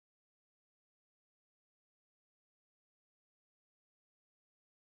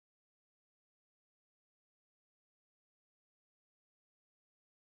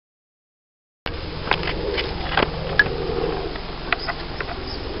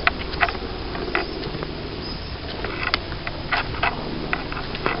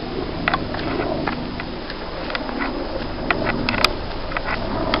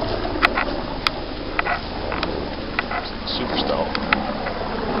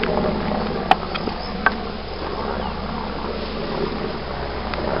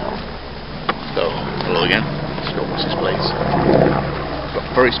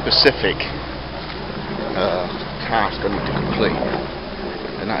specific task I need to complete,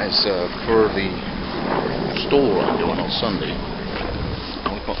 and that is for the store I'm doing on Sunday.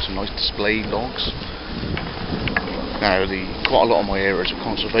 I've got some nice display logs. Now, quite a lot of my areas are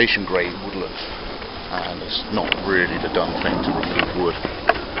conservation grade woodland, and it's not really the done thing to remove wood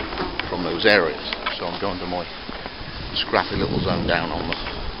from those areas. So I'm going to my scrappy little zone down on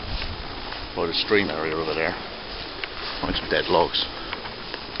by the stream area over there, find some dead logs.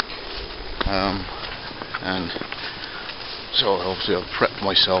 And so obviously I've prepped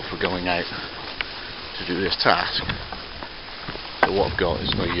myself for going out to do this task. So what I've got is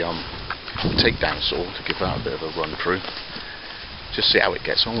the takedown saw to give that a bit of a run through, just see how it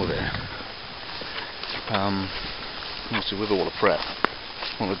gets on with it. Obviously with all the prep,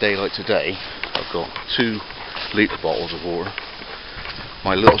 on a day like today, I've got 2 litre bottles of water,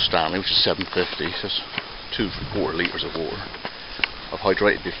 my little Stanley, which is 750, so that's 2 3/4 litres of water. I've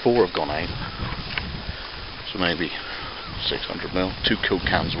hydrated before I've gone out, so maybe 600ml, 2 Coke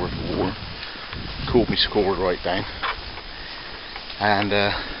cans worth of water. Cooled me score right down. And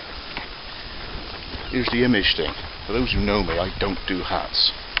here's the image thing. For those who know me, I don't do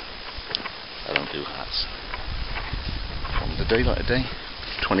hats. I don't do hats. On the day like today,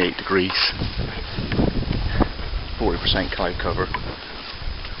 28 degrees, 40% cloud cover,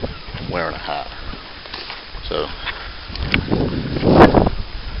 I'm wearing a hat. So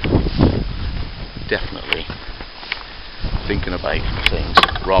definitely thinking about things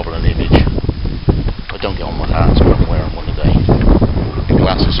rather than image. I don't get on my hats when I'm wearing one today, and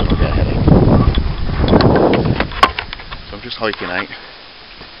glasses so I don't get a headache. So I'm just hiking out.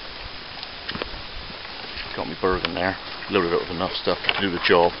 Got my Bergen there, loaded up with enough stuff to do the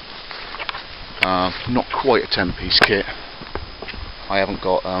job. Not quite a 10-piece kit. I haven't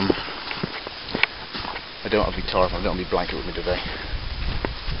got I don't have my tarp, I don't have my blanket with me today,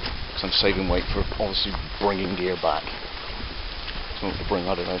 because I'm saving weight for obviously bringing gear back. So I'm going to bring,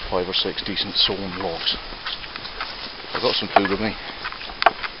 I don't know, 5 or 6 decent sawn logs. I've got some food with me.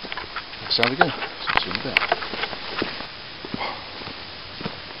 That's how we go. See you in a bit.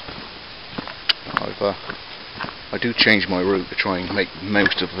 I do change my route to try and make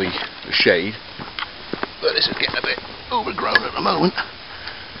most of the shade, but this is getting a bit overgrown at the moment.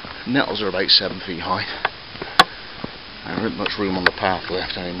 Nettles are about 7 feet high, and there isn't much room on the path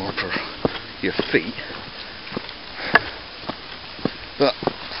left anymore for your feet, but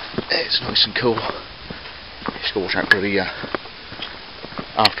it's nice and cool. Just watch out for the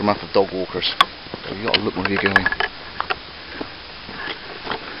aftermath of dog walkers. So you got to look where you're going.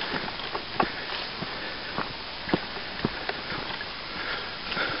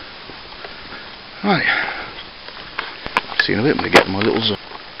 Right, see you in a bit when I get in my little zone.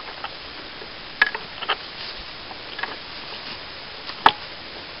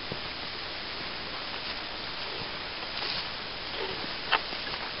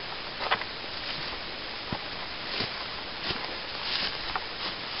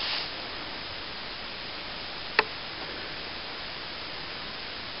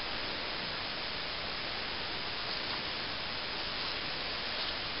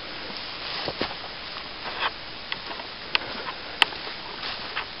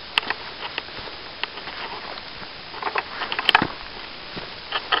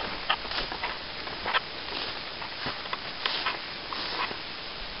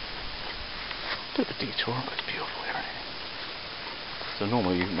 Took a detour, but it's beautiful area. So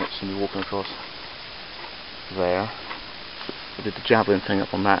normally you might see me walking across there. I did the javelin thing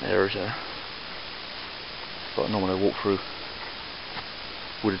up on that area there, but normally I walk through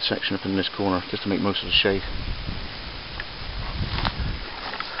wooded section up in this corner just to make most of the shade.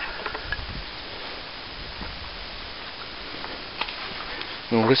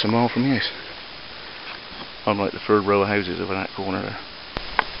 Well, this is a mile from the house, unlike the 3rd row of houses over that corner there.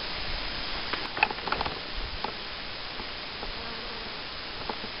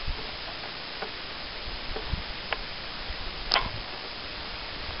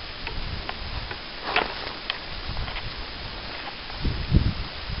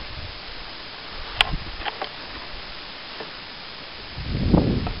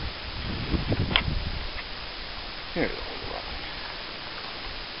 Here we go.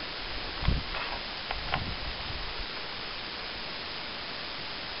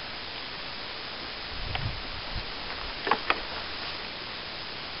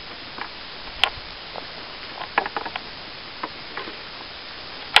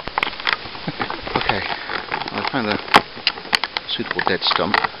 Okay, I found a suitable dead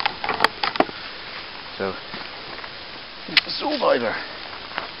stump. So, it's the saw diver.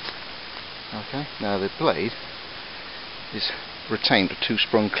 Okay, now the blade is retained with 2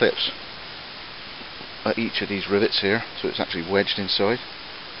 sprung clips at each of these rivets here, so it's actually wedged inside.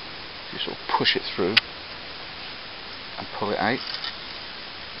 You sort of push it through and pull it out,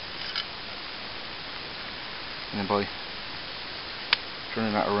 and then by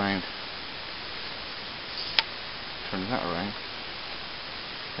turning that around,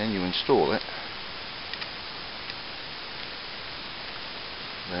 then you install it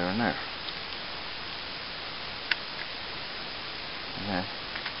there and there, and then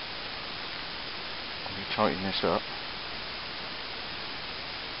when you tighten this up,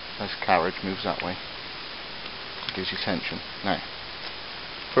 this carriage moves that way, it gives you tension. Now,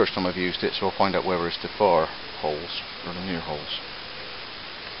 first time I've used it, so I'll find out whether it's the far holes or the near holes.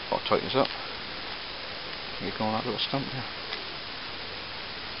 I'll tighten this up. You go on that little stump there.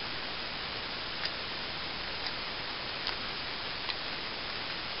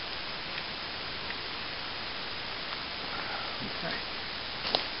 Okay.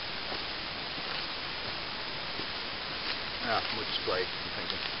 Now, we'll display. I'm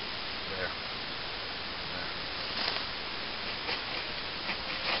thinking there.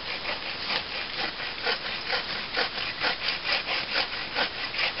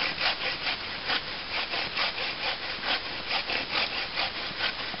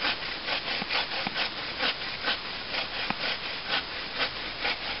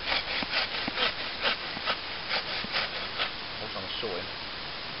 Sawing,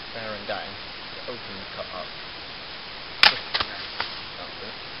 bearing down to open the cut up. That's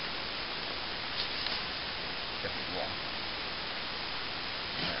it. Definitely one.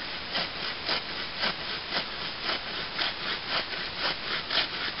 There.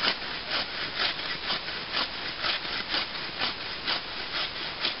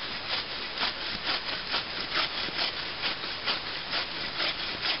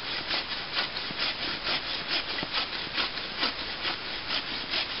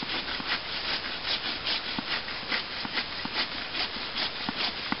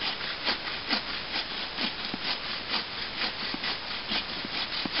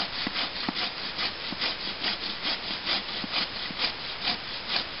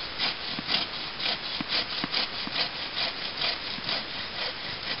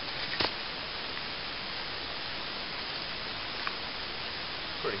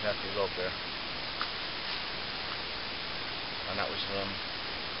 Pretty hefty log there, and that was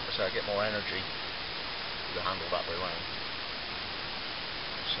so I get more energy with the handle that way around,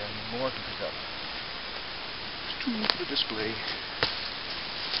 so more I can pick up. It's too for the display.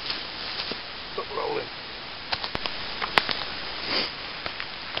 Stop rolling.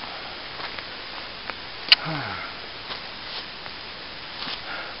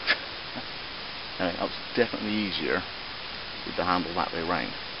 Anyway, that was definitely easier with the handle that way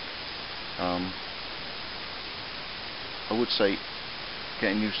around. I would say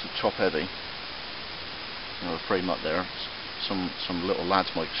getting used to top heavy, you know, the frame up there. Some little lads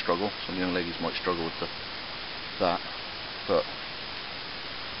might struggle, some young ladies might struggle with that, but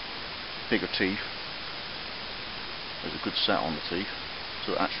bigger teeth, there's a good set on the teeth,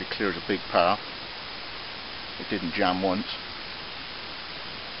 so it actually clears a big path. It didn't jam once.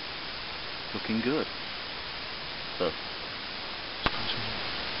 Looking good. So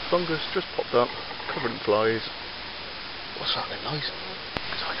fungus just popped up, covered in flies. What's that little noise?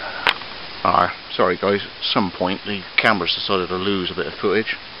 Sorry guys, at some point the camera's decided to lose a bit of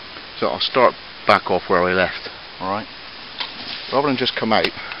footage, so I'll start back off where I left. Alright? Rather than just come out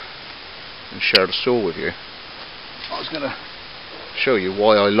and share the saw with you, I was going to show you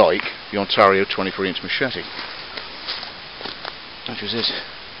why I like the Ontario 23-inch machete, which is this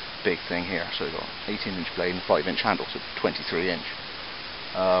big thing here. So we've got 18-inch blade and 5-inch handle, so 23-inch.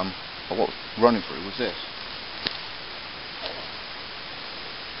 But what was running through was this.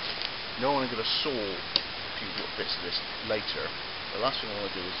 You don't want to give a saw a few little bits of this later. The last thing I want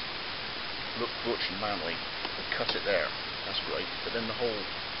to do is look butch and manly and cut it there. That's great, but then the whole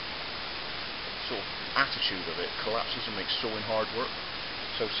sort of attitude of it collapses and makes sawing hard work.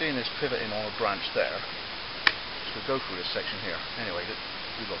 So seeing this pivoting on a branch there, so we'll go through this section here. Anyway,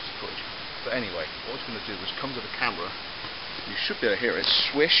 we lost the footage. But anyway, what I was going to do was come to the camera. You should be able to hear it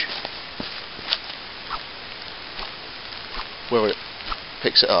swish where it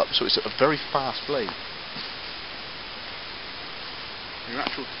picks it up, so it's a very fast blade. Your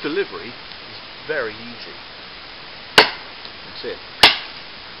actual delivery is very easy. That's it.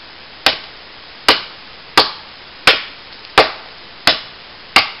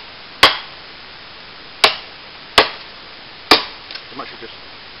 I'm actually just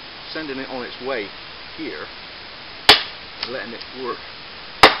sending it on its way here and letting it work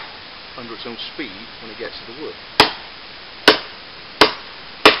under its own speed when it gets to the wood.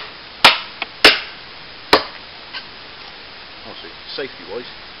 obviously safety wise,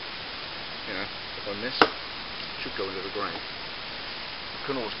 you know, if I miss, it should go into the ground. I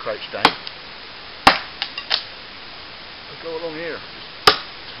can always crouch down. I go along here, just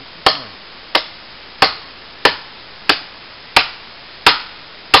take your time.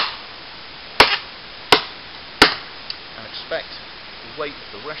 And expect the weight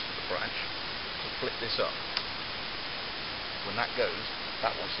of the rest of the branch to flip this up. When that goes,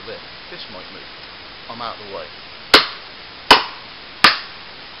 that wants to lift. This might move. I'm out of the way.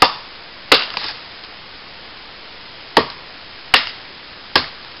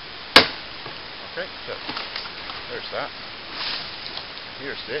 Okay, so there's that.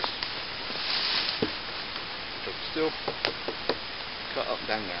 Here's this. So still cut up and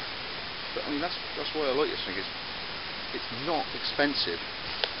down there. But I mean that's why I like this thing. It's not expensive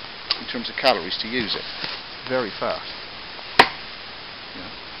in terms of calories to use it. Very fast. You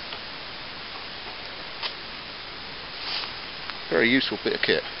know. Very useful bit of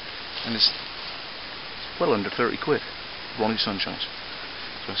kit. And it's well under 30 quid. Ronnie Sunshines.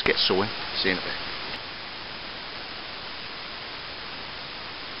 So let's get sawing. See you in a bit.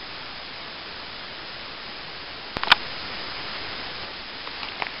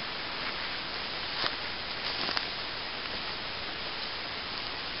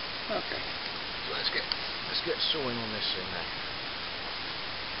 Okay, so let's get sawing on this thing now.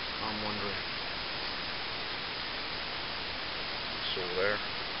 I'm wondering. Saw there,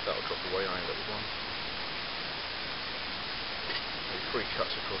 that'll drop away. I end up with one. Maybe 3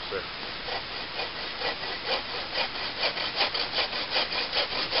 cuts across there.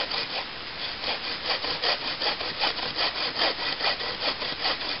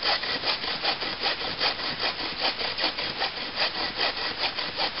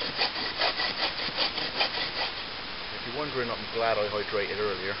 If you're wondering, I'm glad I hydrated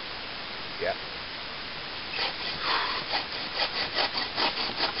earlier. Yeah.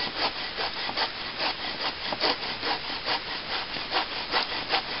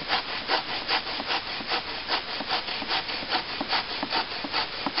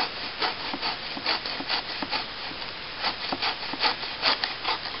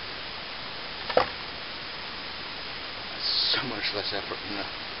 So much less effort than the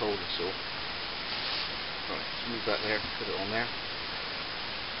folding saw. Right, let's move that there, put it on there.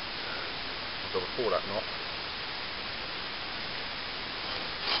 I'll go before that knot.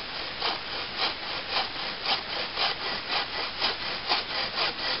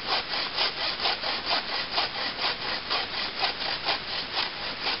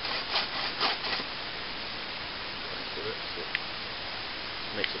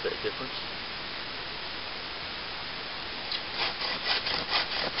 It makes a bit of difference.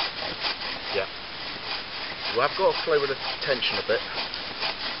 Yeah. Well, I've got to play with the tension a bit.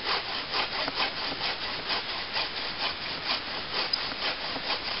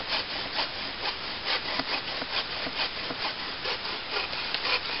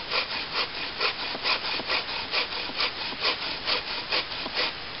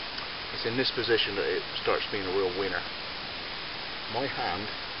 It's in this position that it starts being a real winner. My hand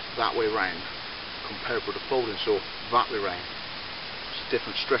that way round compared with the folding saw that way round. There's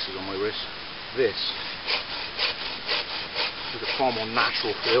different stresses on my wrist. This with a far more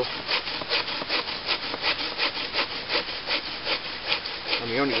natural feel. And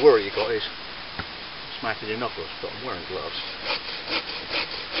the only worry you got is smacking your knuckles, but I'm wearing gloves.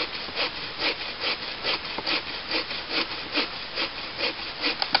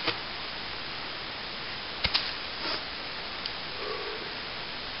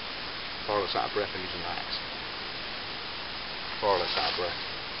 Far less out of breath than using the axe. Far less out of breath.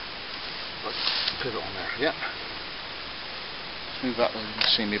 Right, pivot on there. Yep. Let's move that way, you can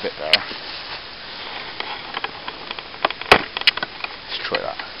see me a bit better. Let's try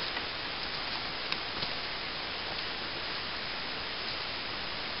that.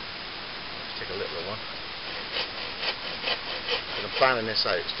 Let's take a littler one. And I'm planning this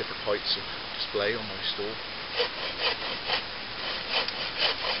out, it's different heights of display on my stall.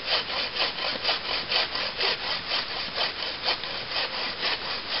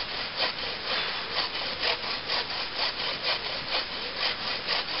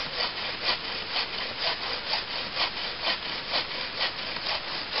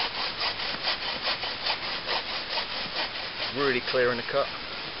 Really clearing the cut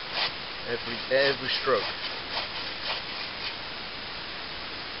every stroke.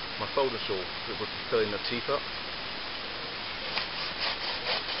 My folding saw that would be filling the teacup.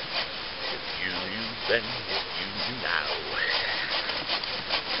 If you knew then, if you knew now.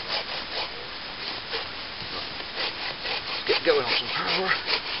 Let's get going on some power.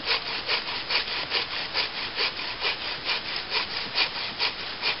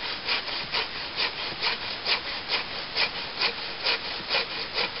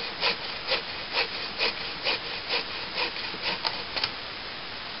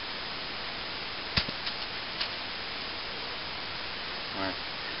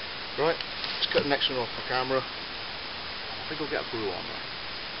 Right, let's cut the next one off for camera. I think I'll get a brew on that.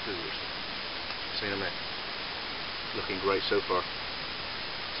 See you in a minute. Looking great so far.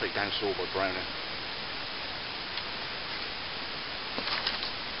 Take down saw by browning.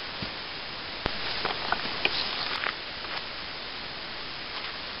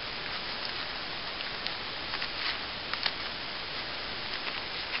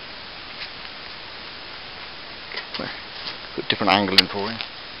 Put different angle in for you.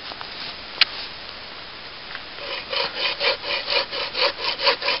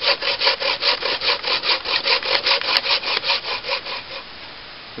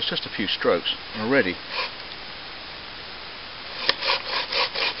 It's just a few strokes, and already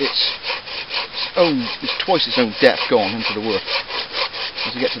it's twice its own depth gone into the wood.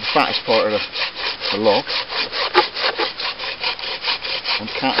 As you get to the fattest part of the log, I'm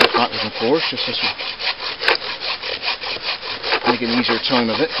canting it backwards and forwards just this way. Make an easier time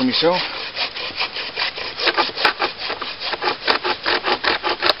of it for myself.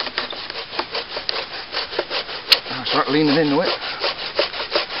 I'll start leaning into it.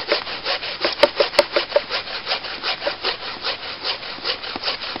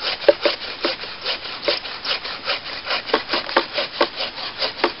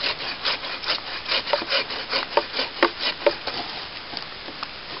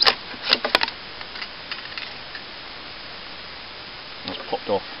 Popped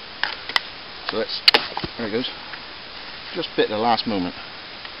off. So there it goes. Just bit the last moment.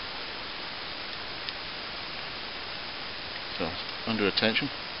 So under attention.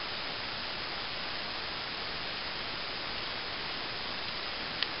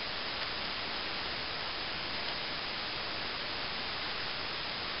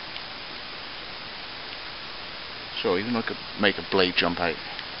 So even I could make a blade jump out.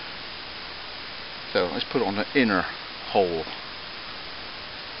 So let's put it on the inner hole.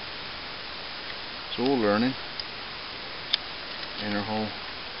 It's all learning. Inner hole.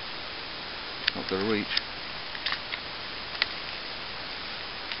 Not going to reach.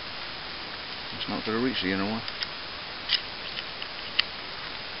 It's not going to reach the inner one.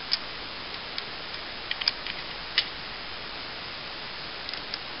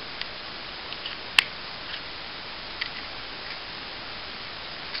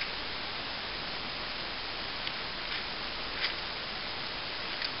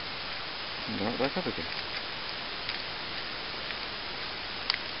 And go right back up again.